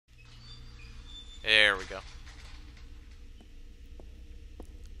There we go.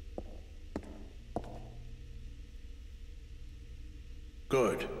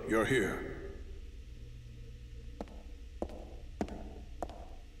 Good, you're here.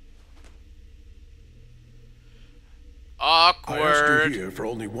 I asked Awkward. you here for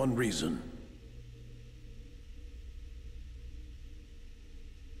only one reason.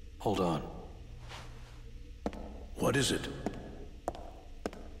 Hold on. What is it?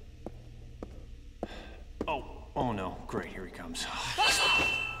 Oh no, great, here he comes.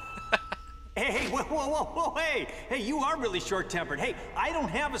 Hey, whoa, hey, you are really short-tempered. Hey, I don't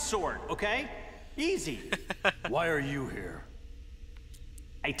have a sword, okay? Easy. Why are you here?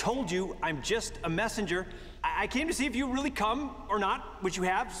 I told you I'm just a messenger. I came to see if you really come or not, which you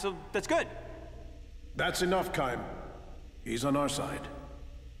have, so that's good. That's enough, Kaim. He's on our side.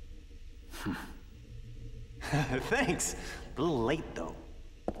 Thanks. A little late, though.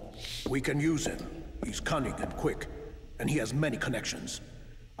 We can use him. He's cunning and quick, and he has many connections.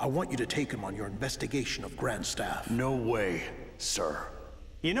 I want you to take him on your investigation of Grand Staff. No way, sir.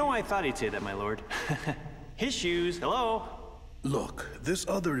 You know, I thought he'd say that, my lord. His shoes, hello? Look, this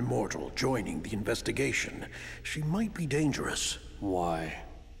other immortal joining the investigation, she might be dangerous. Why?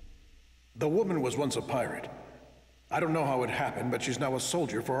 The woman was once a pirate. I don't know how it happened, but she's now a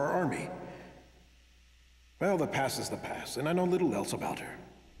soldier for our army. Well, the past is the past, and I know little else about her.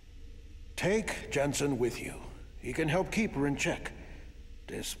 Take Jensen with you. He can help keep her in check.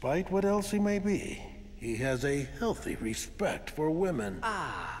 Despite what else he may be, he has a healthy respect for women.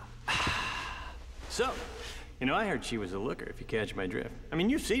 So, you know, I heard she was a looker, if you catch my drift. I mean,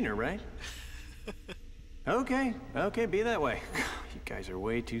 you've seen her, right? Okay, be that way. You guys are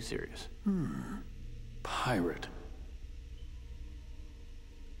way too serious. Pirate.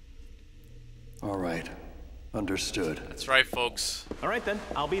 All right. Understood. That's right, folks. All right, then.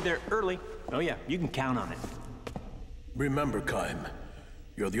 I'll be there early. Oh, yeah, you can count on it. Remember, Kaim,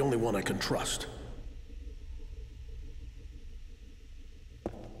 you're the only one I can trust.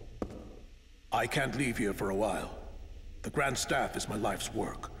 I can't leave here for a while. The Grand Staff is my life's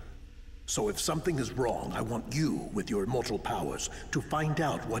work. So if something is wrong, I want you, with your immortal powers, to find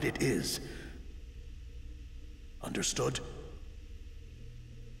out what it is. Understood?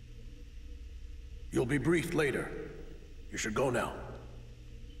 You'll be briefed later. You should go now.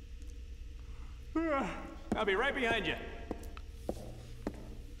 I'll be right behind you.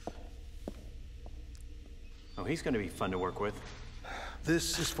 Oh, he's gonna be fun to work with.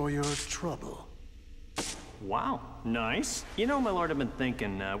 This is for your trouble. Wow, nice. You know, my lord, I've been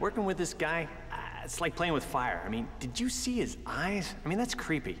thinking, working with this guy, it's like playing with fire. I mean, did you see his eyes? I mean, that's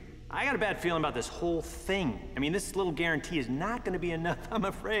creepy. I got a bad feeling about this whole thing. I mean, this little guarantee is not gonna be enough, I'm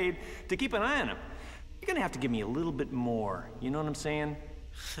afraid, to keep an eye on him. You're gonna have to give me a little bit more, you know what I'm saying?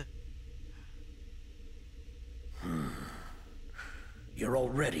 You're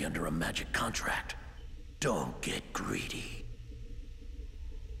already under a magic contract. Don't get greedy.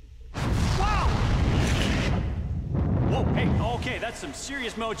 Whoa, hey, okay, that's some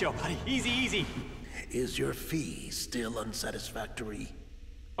serious mojo, buddy. Easy, easy. Is your fee still unsatisfactory?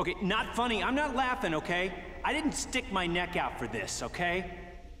 Okay, not funny. I'm not laughing, okay? I didn't stick my neck out for this, okay?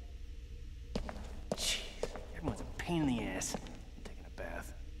 Jeez, everyone's a pain in the ass. I'm taking a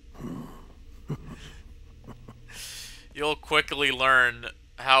bath. You'll quickly learn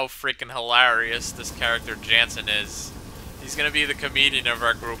how freaking hilarious this character Jansen is. He's gonna be the comedian of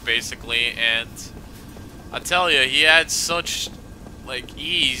our group, basically, and I tell you, he adds such like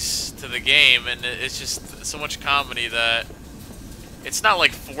ease to the game, and it's just so much comedy that it's not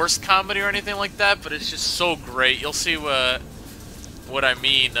like forced comedy or anything like that, but it's just so great. You'll see what I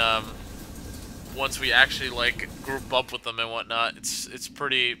mean once we actually like group up with them and whatnot. It's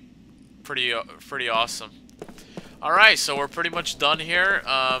pretty awesome. All right, so we're pretty much done here.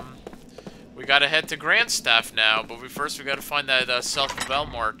 We gotta head to Grand Staff now, but first we gotta find that South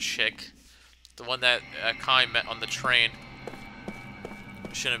Belmore chick. The one that Kaim met on the train.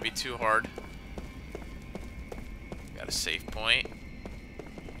 Shouldn't be too hard. Got a save point.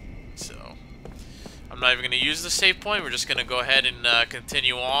 So, I'm not even going to use the save point. We're just going to go ahead and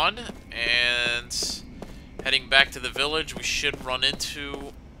continue on. And heading back to the village, we should run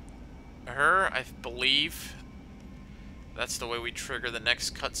into her, I believe. That's the way we trigger the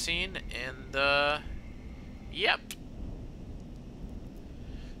next cutscene. And, yep.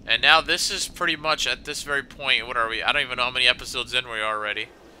 And now this is pretty much at this very point, what are we? I don't even know how many episodes in we are already.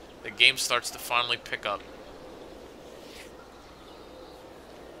 The game starts to finally pick up.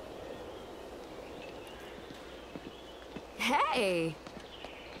 Hey!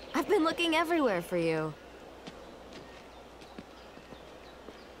 I've been looking everywhere for you.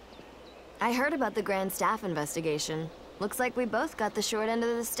 I heard about the Grand Staff investigation. Looks like we both got the short end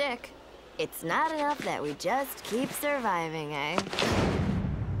of the stick. It's not enough that we just keep surviving, eh?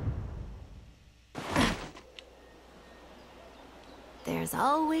 There's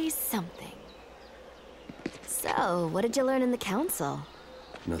always something. So, what did you learn in the council?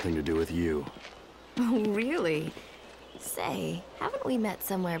 Nothing to do with you. Oh, really? Say, haven't we met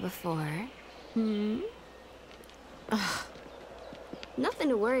somewhere before? Hmm? Ugh. Nothing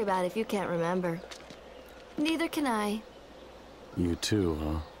to worry about if you can't remember. Neither can I. You too,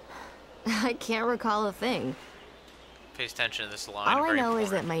 huh? I can't recall a thing. Pays attention to this line. All I very know is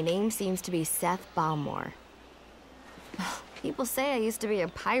that important. my name seems to be Seth Balmore. People say I used to be a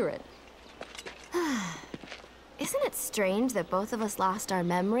pirate. Isn't it strange that both of us lost our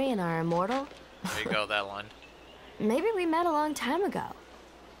memory and are immortal? There you go, that line. Maybe we met a long time ago.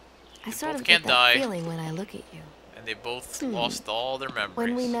 I They sort both of can't get that die. feeling when I look at you. And they both lost all their memories.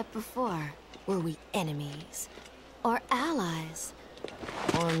 When we met before, were we enemies? Or allies?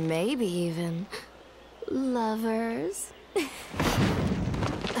 Or maybe even lovers?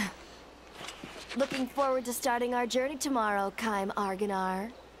 Looking forward to starting our journey tomorrow, Kaim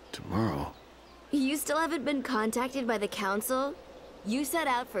Arganar. Tomorrow? You still haven't been contacted by the council? You set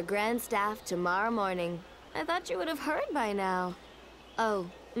out for Grand Staff tomorrow morning. I thought you would have heard by now. Oh,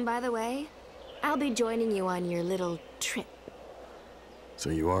 by the way, I'll be joining you on your little trip. So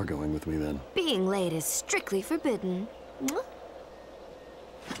you are going with me then? Being late is strictly forbidden. Mwah.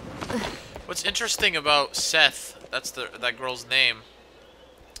 What's interesting about Seth, that's that girl's name,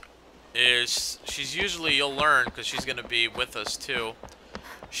 is she's usually, you'll learn, because she's going to be with us too,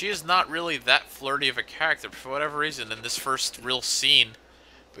 she is not really that flirty of a character. For whatever reason, in this first real scene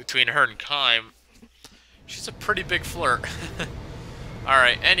between her and Kaim, she's a pretty big flirt.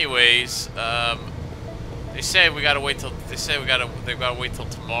 Alright, anyways, they say we gotta wait till, they've gotta wait till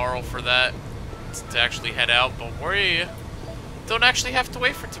tomorrow for that, to actually head out, but we don't actually have to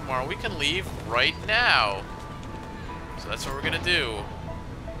wait for tomorrow. We can leave right now. So that's what we're gonna do.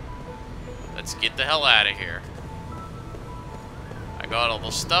 Let's get the hell out of here. I got all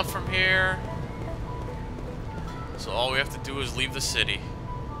the stuff from here. So all we have to do is leave the city.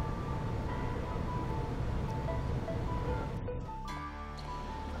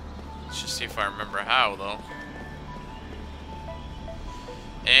 Let's just see if I remember how, though.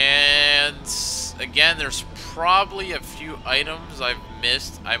 And again, there's probably a few items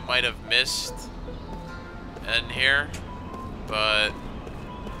I might have missed in here, but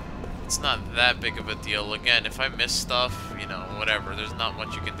it's not that big of a deal. Again, if I miss stuff, you know, whatever, there's not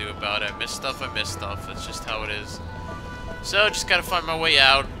much you can do about it. I miss stuff, that's just how it is. So, just gotta find my way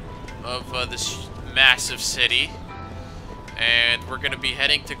out of this massive city, and we're gonna be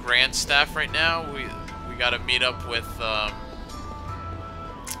heading to Grand Staff right now. We gotta meet up with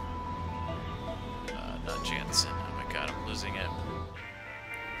not Jansen. Oh my god, I'm losing it.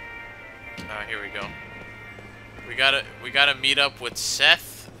 Here we go. We gotta meet up with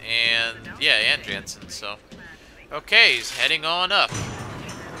Seth and and Jansen. So, okay, he's heading on up.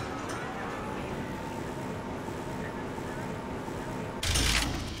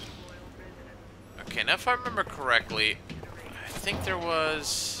 Okay, now if I remember correctly, I think there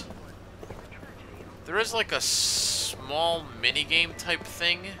is like a small mini game type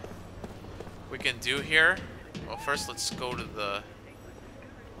thing we can do here. Well, first let's go to the...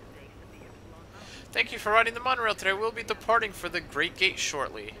 Thank you for riding the monorail today. We'll be departing for the Great Gate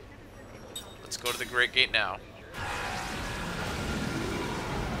shortly. Let's go to the Great Gate now.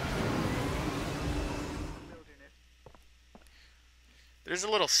 There's a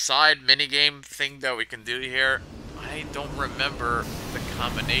little side minigame thing that we can do here. I don't remember the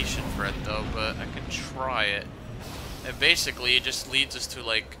combination for it though, but I can try it. And basically it just leads us to,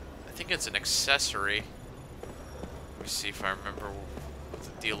 like, I think it's an accessory. Let me see if I remember what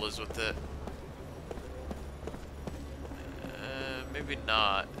the deal is with it. Maybe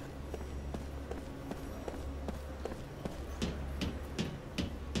not.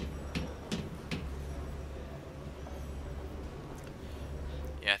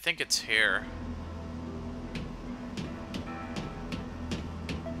 Yeah, I think it's here.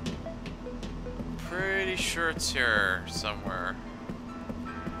 Pretty sure it's here somewhere.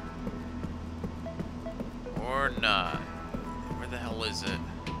 Or not. Where the hell is it?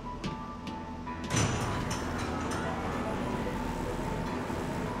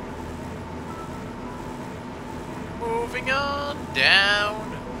 Moving on down.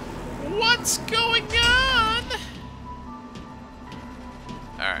 What's going on?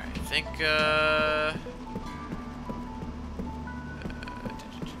 Alright, I think, yeah.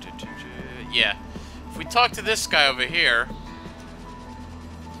 If we talk to this guy over here,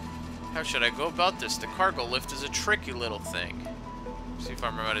 How should I go about this? The cargo lift is a tricky little thing. See if I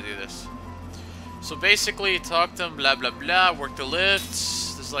remember how to do this. So basically, talk to him, blah blah blah, work the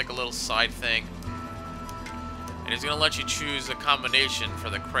lifts. This is like a little side thing. And he's gonna let you choose a combination for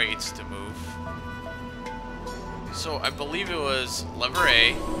the crates to move. So I believe it was lever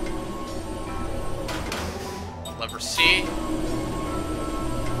A, lever C,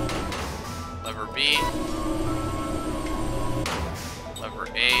 lever B, lever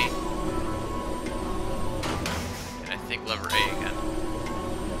A, and I think lever A again.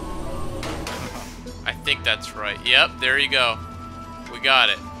 I think that's right. Yep, there you go. We got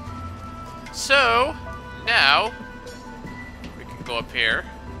it. So, now, we can go up here.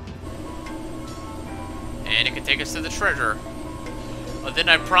 And it can take us to the treasure. But then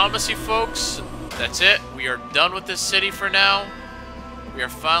I promise you folks, that's it. We are done with this city for now. We are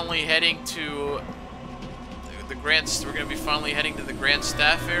finally heading to the Grand... We're going to be finally heading to the Grand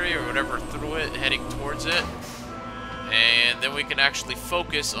Staff area or whatever through it, heading towards it. And then we can actually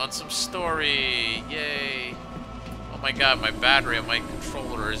focus on some story. Yay. Oh my god, my battery on my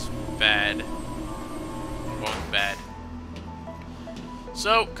controller is bad. Both bad.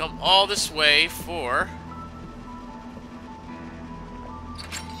 So, come all this way for...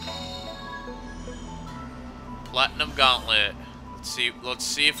 Platinum Gauntlet. Let's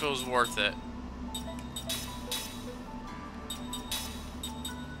see if it was worth it.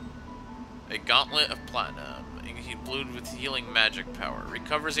 A Gauntlet of Platinum. Glued with healing magic power.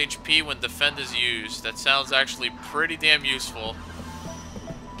 Recovers HP when defend is used. That sounds actually pretty damn useful.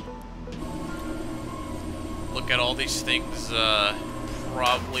 Look at all these things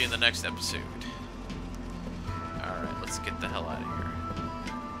probably in the next episode. Alright, let's get the hell out of here.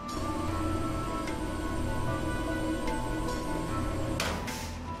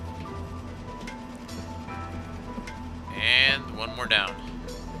 And one more down.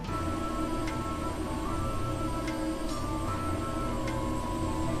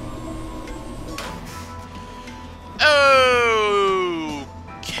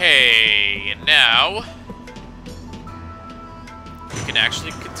 Okay, now we can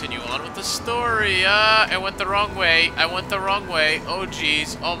actually continue on with the story. I went the wrong way. I went the wrong way. Oh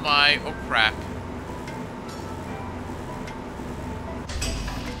geez. Oh my. Oh crap.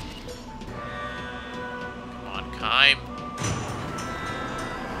 Come on, Kaim.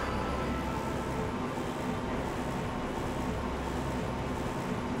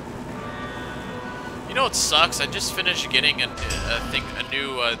 You know what sucks? I just finished getting a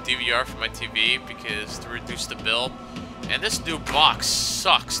new DVR for my TV because to reduce the bill, and this new box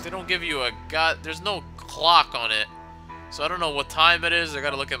sucks. They don't give you there's no clock on it, so I don't know what time it is. I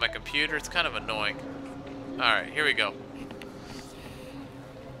gotta look at my computer. It's kind of annoying. All right, here we go.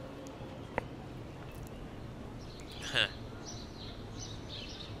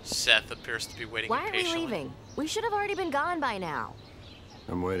 Seth appears to be waiting Why are we impatiently. leaving? We should have already been gone by now.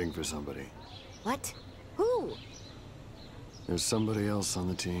 I'm waiting for somebody. What? Who? There's somebody else on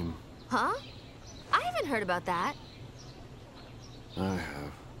the team. Huh? I haven't heard about that. I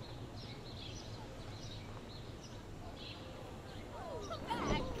have.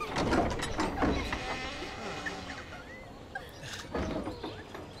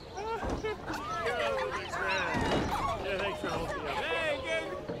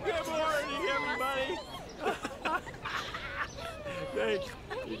 Good morning, everybody. Thanks.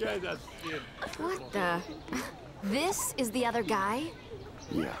 You guys are skin. What the? This is the other guy?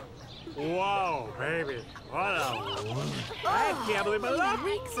 Yeah. Whoa, baby. What a... I can't believe my luck.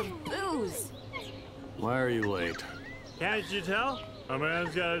 Reeks of booze. Why are you late? Can't you tell? A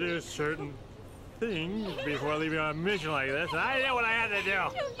man's got to do certain things before leaving on a mission like this, and I know what I had to do.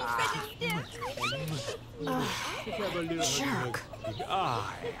 Jerk.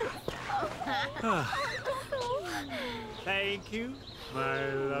 Thank you,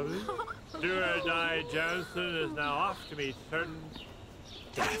 my lovely. Do or die Johnson is now off to meet certain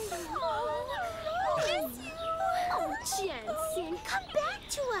death. Oh, Jensen, come back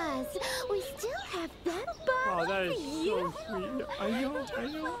to us. We still have that Oh, bottle that is for you. so sweet. I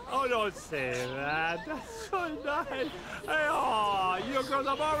know. Oh, don't say that. That's so nice. Oh, you girls,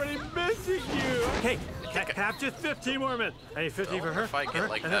 I'm already missing you. Hey, can I have just 15 more minutes? I need 15 for her. If I get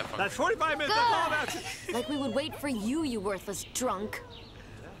like that from That's 45 minutes. That's all I'm asking. Like we would wait for you, you worthless drunk.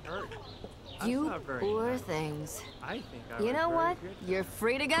 That hurt. You not very poor nice. things. I think I You was know very what? good. You're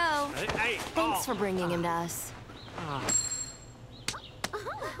free to go. Hey, Thanks for bringing him to us. Well,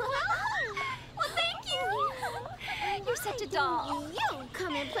 thank you. You're such a doll. You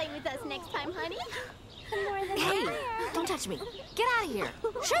come and play with us next time, honey. nothing more than Hey, that. don't touch me. Get out of here.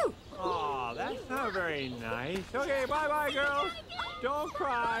 Shoo! Oh, that's not very nice. Okay, bye-bye, girls. Don't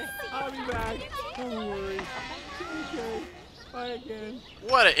cry. I'll be back. Don't worry. Okay. Bye again.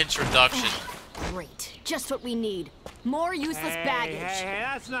 What an introduction. Great. Just what we need. More useless baggage. Hey,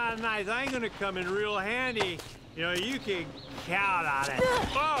 that's not nice. I ain't gonna come in real handy. You know, you can count on it.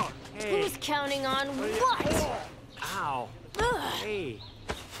 Oh, hey. Who's counting on what? Ow. Hey.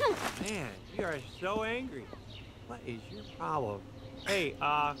 Man, you are so angry. What is your problem? Hey,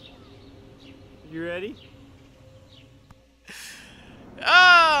 you ready?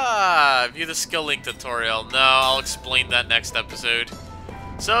 View the skill link tutorial. No, I'll explain that next episode.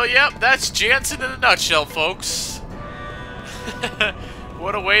 So, yep, that's Jansen in a nutshell, folks.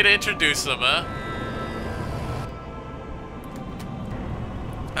 What a way to introduce them, huh?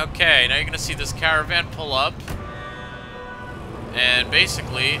 Okay, now you're gonna see this caravan pull up. And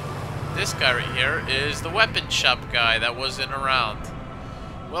basically, this guy right here is the weapon shop guy that wasn't around.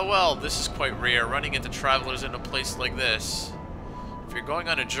 Well, this is quite rare, running into travelers in a place like this. If you're going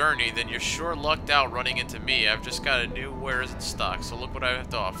on a journey, then you're sure lucked out running into me. I've just got a new wares in stock, so look what I have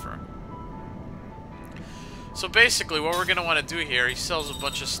to offer. So basically, what we're going to want to do here, he sells a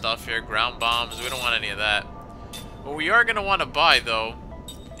bunch of stuff here, ground bombs, we don't want any of that. What we are going to want to buy, though,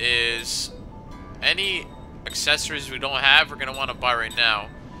 is any accessories we don't have, we're going to want to buy right now.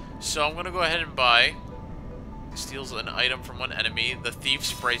 So I'm going to go ahead and buy, steals an item from one enemy, the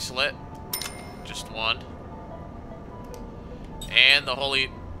Thief's Bracelet, just one. And the Holy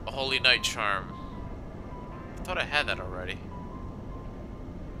Night Charm. I thought I had that already.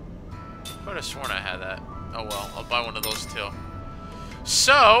 I could have sworn I had that. Oh well, I'll buy one of those too.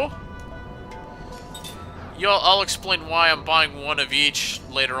 So, I'll explain why I'm buying one of each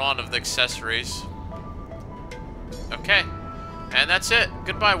later on of the accessories. Okay, and that's it.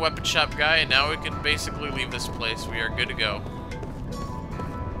 Goodbye, weapon shop guy, and now we can basically leave this place. We are good to go.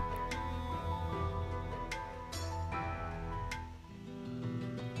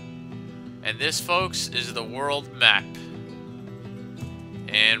 And this, folks, is the world map.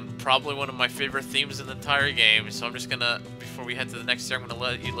 And probably one of my favorite themes in the entire game. So I'm just gonna, before we head to the next tier, I'm gonna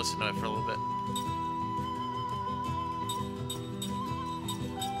let you listen to it for a little bit.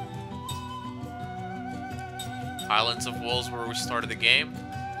 Islands of Wolves, where we started the game,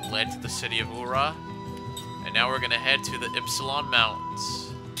 led to the city of Ura. And now we're gonna head to the Ypsilon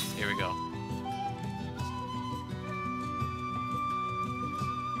Mountains. Here we go.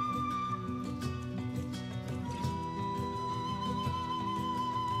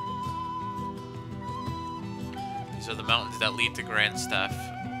 These are the mountains that lead to Grandstaff,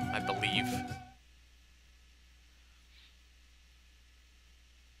 I believe.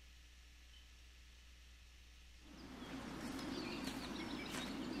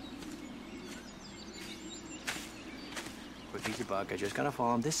 Quick, easy, Buck. I just gotta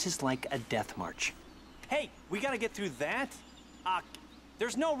follow him. This is like a death march. Hey, we gotta get through that.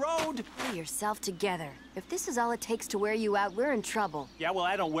 There's no road. Pull yourself together. If this is all it takes to wear you out, we're in trouble. Yeah, well,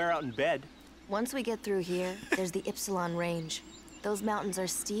 I don't wear out in bed. Once we get through here, there's the Ypsilon Range. Those mountains are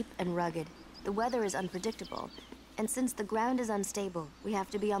steep and rugged. The weather is unpredictable. And since the ground is unstable, we have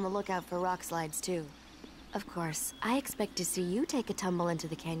to be on the lookout for rock slides, too. Of course, I expect to see you take a tumble into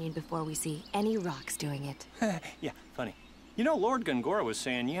the canyon before we see any rocks doing it. Yeah, funny. You know, Lord Gungora was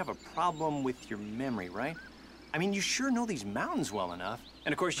saying you have a problem with your memory, right? I mean, you sure know these mountains well enough.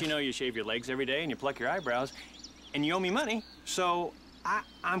 And of course, you know you shave your legs every day and you pluck your eyebrows. And you owe me money, so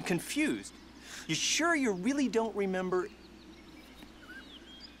I'm confused. You sure you really don't remember?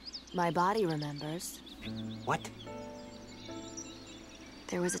 My body remembers. What?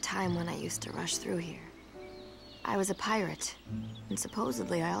 There was a time when I used to rush through here. I was a pirate, and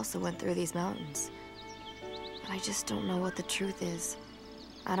supposedly I also went through these mountains. But I just don't know what the truth is.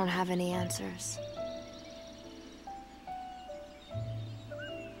 I don't have any answers.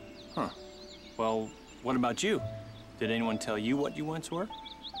 Huh. Well, what about you? Did anyone tell you what you once were?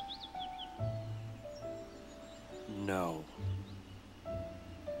 No.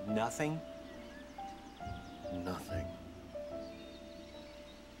 Nothing? Nothing.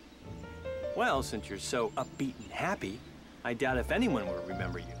 Well, since you're so upbeat and happy, I doubt if anyone will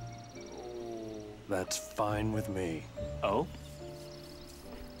remember you. That's fine with me. Oh?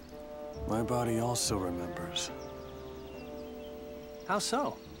 My body also remembers. How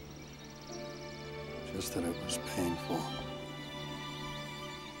so? Just that it was painful.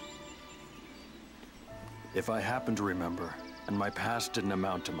 If I happen to remember, and my past didn't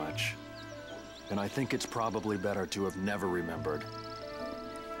amount to much, then I think it's probably better to have never remembered.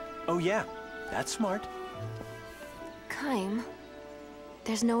 Oh yeah, that's smart. Kaim,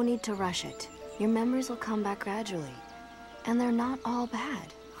 there's no need to rush it. Your memories will come back gradually. And they're not all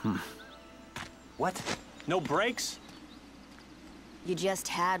bad. What? No breaks? You just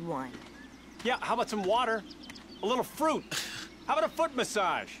had one. Yeah, how about some water? A little fruit? How about a foot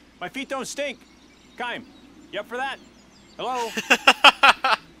massage? My feet don't stink. Kaim, you up for that? Hello?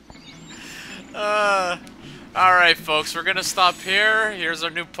 Alright, folks, we're gonna stop here. Here's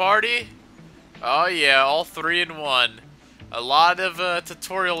our new party. Oh yeah, all 3 in 1. A lot of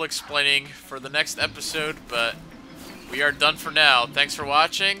tutorial explaining for the next episode, but we are done for now. Thanks for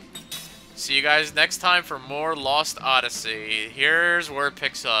watching. See you guys next time for more Lost Odyssey. Here's where it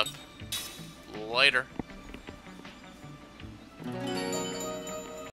picks up. Later.